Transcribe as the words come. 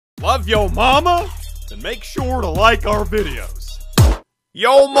Love yo mama? Then make sure to like our videos.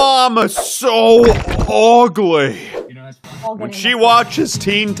 Yo mama's so ugly. When she watches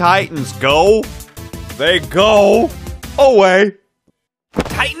Teen Titans go, they go away.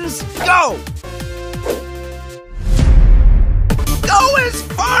 Titans, go! Go as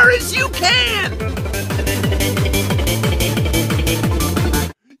far as you can!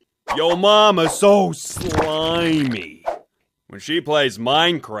 Yo mama's so slimy. When she plays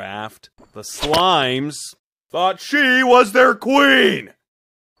Minecraft, the slimes thought she was their queen.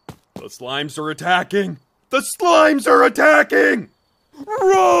 The slimes are attacking! The slimes are attacking!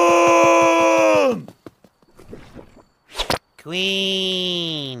 Run!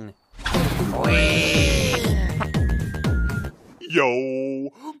 Queen! Queen! Yo,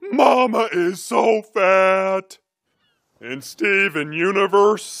 mama is so fat. In Steven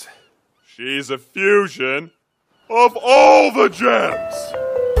Universe, she's a fusion of all the gems.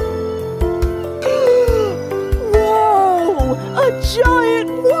 Whoa! A giant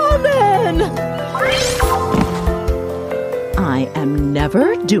woman! I am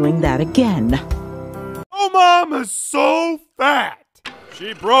never doing that again. Oh, mama's so fat.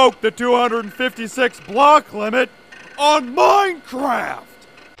 She broke the 256 block limit on Minecraft.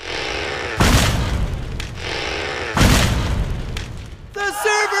 The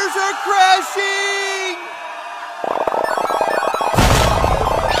servers are crashing!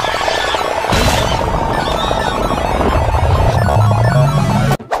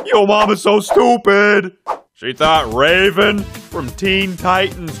 Yo, mama's so stupid. She thought Raven from Teen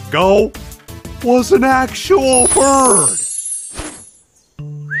Titans Go was an actual bird.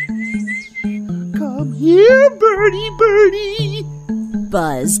 Come here, birdie, birdie.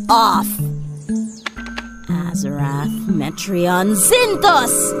 Buzz off. Azarath, Metreon,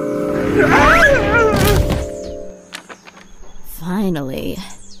 Zinthos! Finally.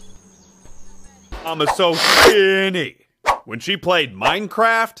 Mama's so skinny. When she played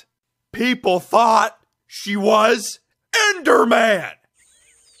Minecraft, people thought she was Enderman.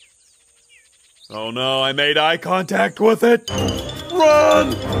 Oh no, I made eye contact with it.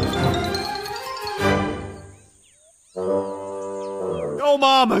 Run! Oh,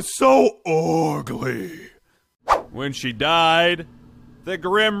 mama's so ugly. When she died, the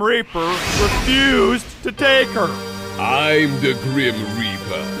Grim Reaper refused to take her. I'm the Grim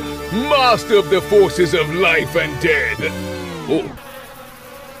Reaper, master of the forces of life and death. Oh.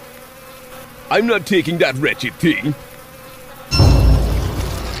 I'm not taking that wretched thing.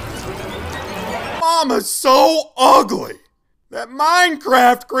 Mama's so ugly that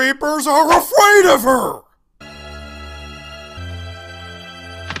Minecraft creepers are afraid of her.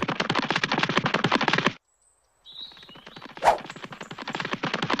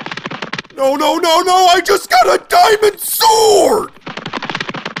 No, no, no, no, I just got a diamond sword!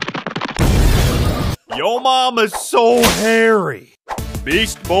 Yo mama's so hairy.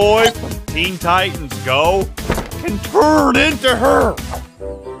 Beast Boy from Teen Titans Go can turn into her.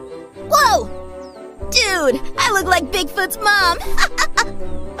 Whoa! Dude, I look like Bigfoot's mom.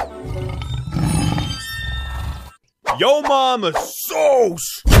 Yo mama's so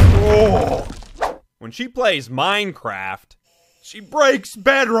strong. When she plays Minecraft, she breaks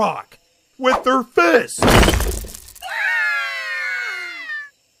bedrock with her fist.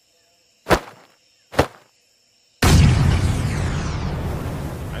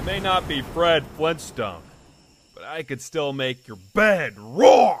 I may not be Fred Flintstone, but I could still make your bed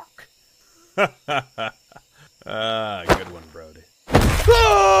rock. Good one, Brody.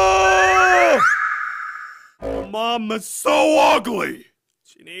 Ah! Mama's so ugly.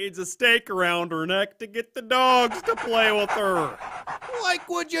 She needs a stake around her neck to get the dogs to play with her. Like,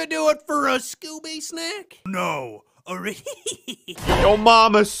 would you do it for a Scooby snack? No. Yo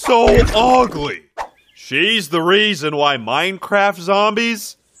mama's so ugly. She's the reason why Minecraft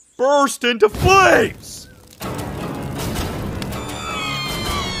zombies burst into flames.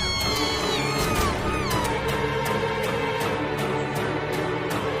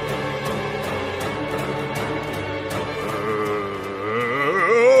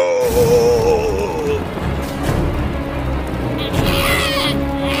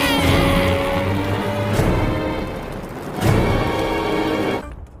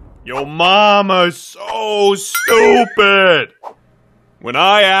 Yo mama's so stupid. When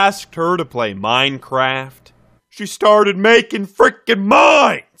I asked her to play Minecraft, she started making frickin'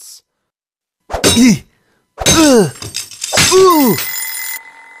 mines.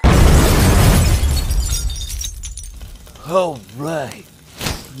 All right.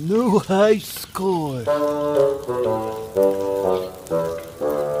 New high score.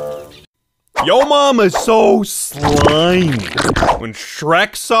 Yo mama's so slimy. When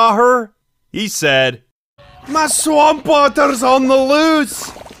Shrek saw her, he said, "My swamp otter's on the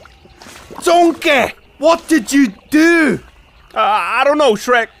loose! Donkey, what did you do?" I don't know,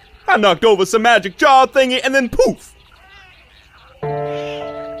 Shrek. I knocked over some magic jar thingy and then poof.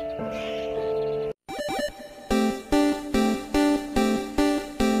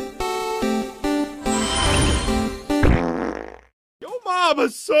 Yo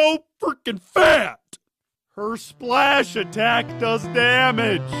mama's so freaking fat. Her splash attack does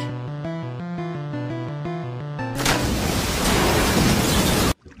damage.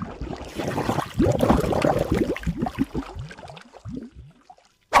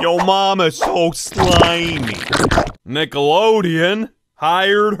 Yo mama's so slimy. Nickelodeon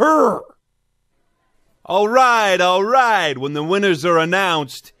hired her. All right. When the winners are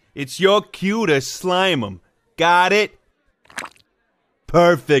announced, it's your cue to slime 'em. Got it?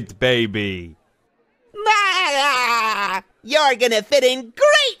 Perfect, baby. You're gonna fit in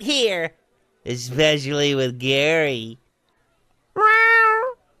great here. Especially with Gary.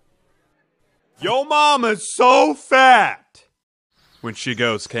 Yo mama's so fat. When she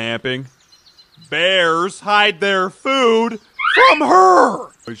goes camping, bears hide their food from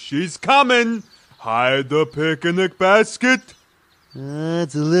her. She's coming. Hide the picnic basket.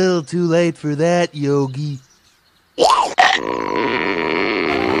 It's a little too late for that, Yogi. Yo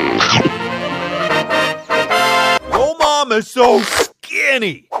mama's so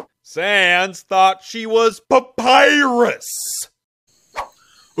skinny. Sans thought she was Papyrus.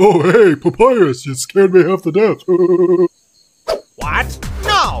 Oh, hey, Papyrus, you scared me half to death. What?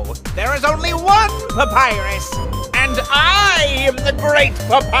 No, there is only one Papyrus, and I am the great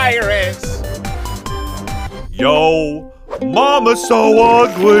Papyrus. Yo, mama's so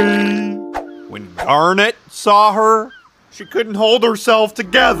ugly. When Garnet saw her, she couldn't hold herself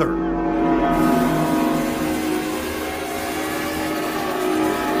together.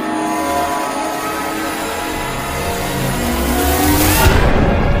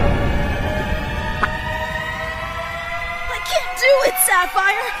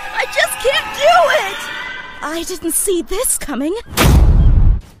 Sapphire! I just can't do it! I didn't see this coming.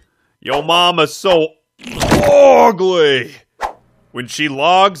 Yo mama's so ugly. When she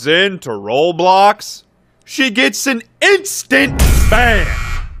logs into Roblox, she gets an instant ban.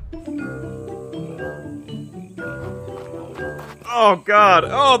 Oh God,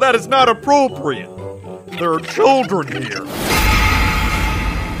 oh that is not appropriate. There are children here.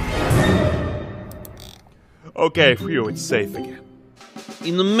 Okay, phew, it's safe again.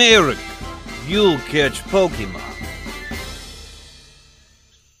 In America, you'll catch Pokemon.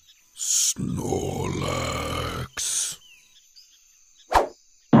 Snorlax.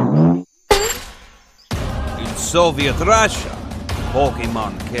 In Soviet Russia,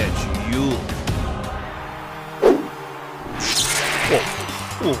 Pokemon catch you.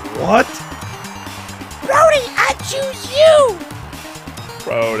 What? Brody, I choose you!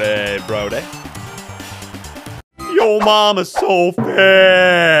 Brody. Yo mama's so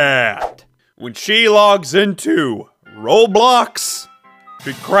fat. When she logs into Roblox,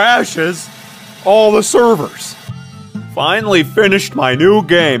 she crashes all the servers. Finally finished my new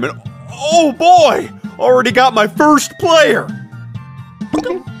game and oh boy, already got my first player.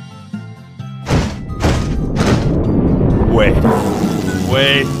 Wait.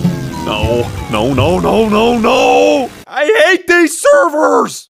 No. I hate these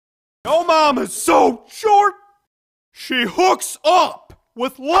servers. Yo mama's so short. She hooks up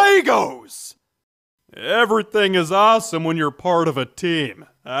with Legos! Everything is awesome when you're part of a team,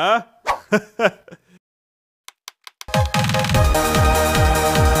 huh?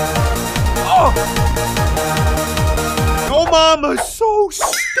 Oh! Yo mama's so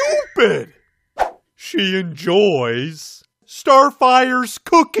stupid! She enjoys Starfire's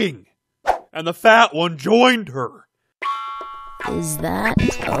cooking, and the fat one joined her. Is that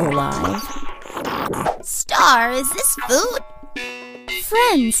alive? Star, is this food?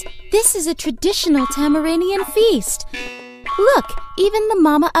 Friends, this is a traditional Tamaranian feast. Look, even the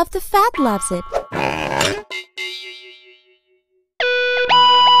mama of the fat loves it.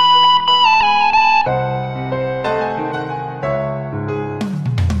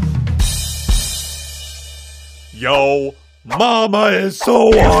 Yo, mama is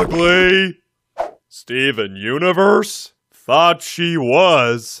so ugly. Steven Universe thought she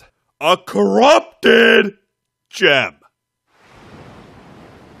was a corrupted gem.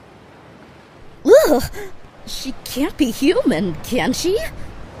 Ugh, she can't be human, can she?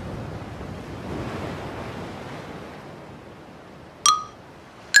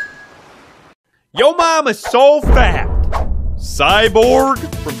 Yo mama's so fat. Cyborg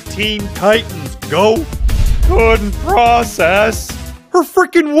from Teen Titans Go couldn't process her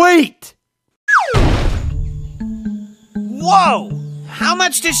freaking weight. Whoa! How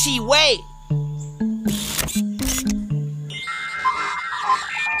much does she weigh?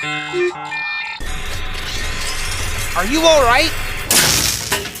 Are you all right?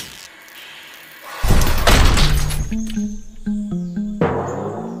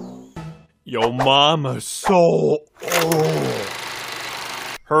 Yo mama's so old.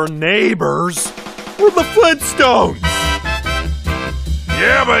 Her neighbors were the Flintstones.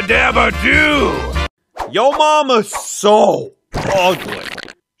 Yabba dabba doo. Yo mama's so ugly.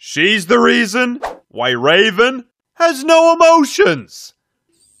 She's the reason why Raven has no emotions.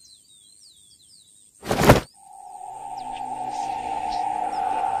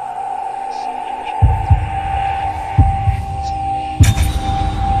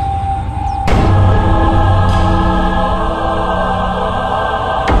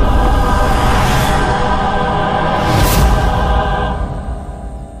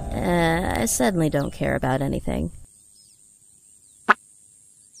 I suddenly don't care about anything.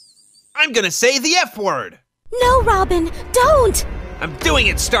 I'm gonna say the F word. No, Robin, don't! I'm doing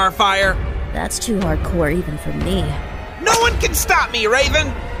it, Starfire. That's too hardcore even for me. No one can stop me,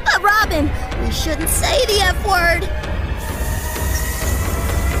 Raven. Robin, we shouldn't say the F word.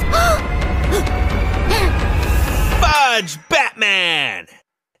 Fudge Batman!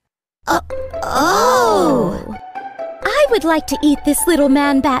 Oh! I would like to eat this little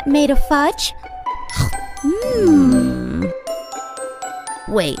man-bat made of fudge.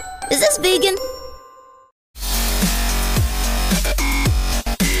 Wait, is this vegan?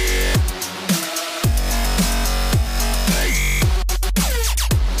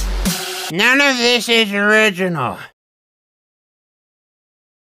 None of this is original.